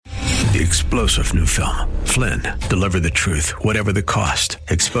The explosive new film, Flynn, Deliver the Truth, Whatever the Cost,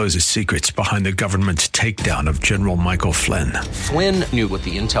 exposes secrets behind the government's takedown of General Michael Flynn. Flynn knew what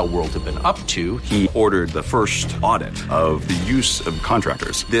the intel world had been up to. He ordered the first audit of the use of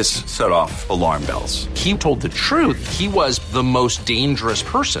contractors. This set off alarm bells. He told the truth. He was the most dangerous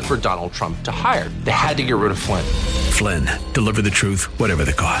person for Donald Trump to hire. They had to get rid of Flynn. Flynn, Deliver the Truth, Whatever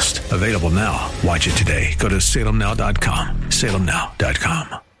the Cost. Available now. Watch it today. Go to salemnow.com.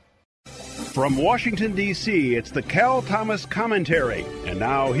 salemnow.com. From Washington, D.C., it's the Cal Thomas Commentary. And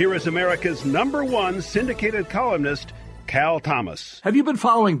now, here is America's #1 syndicated columnist, Cal Thomas. Have you been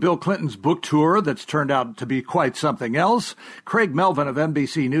following Bill Clinton's book tour that's turned out to be quite something else? Craig Melvin of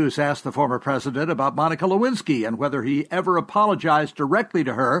NBC News asked the former president about Monica Lewinsky and whether he ever apologized directly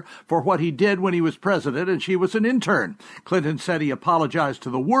to her for what he did when he was president and she was an intern. Clinton said he apologized to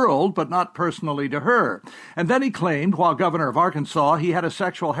the world, but not personally to her. And then he claimed, while governor of Arkansas, he had a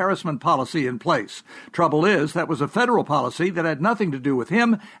sexual harassment policy in place. Trouble is, that was a federal policy that had nothing to do with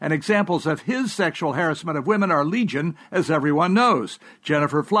him, and examples of his sexual harassment of women are legion, as everyone knows.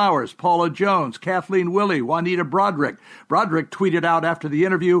 Jennifer Flowers, Paula Jones, Kathleen Willey, Juanita Broderick. Broderick tweeted out after the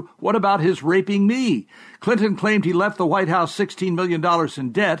interview, "What about his raping me?" Clinton claimed he left the White House $16 million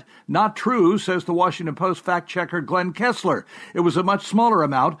in debt. Not true, says the Washington Post fact-checker Glenn Kessler. It was a much smaller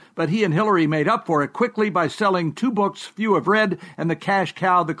amount, but he and Hillary made up for it quickly by selling 2 books few have read and the cash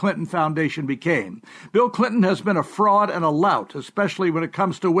cow the Clinton Foundation became. Bill Clinton has been a fraud and a lout, especially when it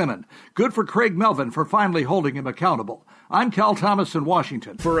comes to women. Good for Craig Melvin for finally holding him accountable. I'm Cal Thomas in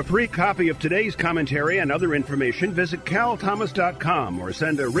Washington. For a free copy of today's commentary and other information, visit calthomas.com or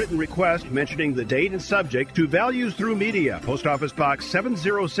send a written request mentioning the date and subject to Values Through Media, Post Office Box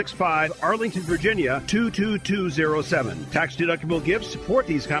 7065, Arlington, Virginia 22207. Tax-deductible gifts support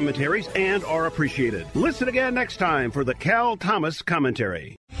these commentaries and are appreciated. Listen again next time for the Cal Thomas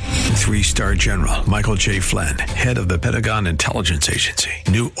Commentary. 3-star General Michael J. Flynn, head of the Pentagon Intelligence Agency,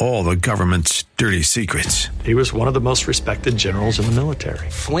 knew all the government's dirty secrets. He was one of the most respected generals in the military.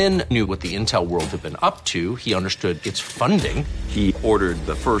 Flynn knew what the intel world had been up to. He understood its funding. He ordered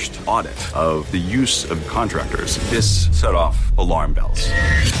the first audit of the use of contractors. This set off alarm bells.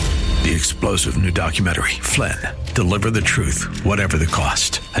 The explosive new documentary, Flynn, Deliver the Truth, Whatever the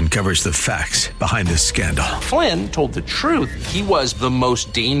Cost, uncovers the facts behind this scandal. Flynn told the truth. He was the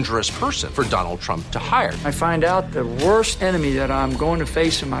most dangerous person for Donald Trump to hire. I find out the worst enemy that I'm going to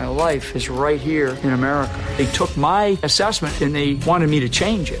face in my life is right here in America. They took my assessment and they wanted me to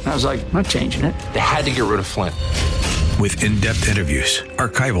change it. And I was like, I'm not changing it. They had to get rid of Flynn. With in-depth interviews,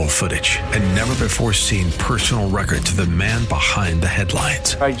 archival footage, and never-before-seen personal records of the man behind the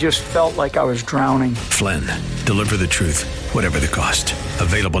headlines. I just felt like I was drowning. Flynn, Deliver the Truth, Whatever the Cost.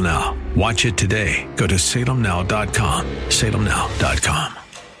 Available now. Watch it today. Go to salemnow.com. salemnow.com.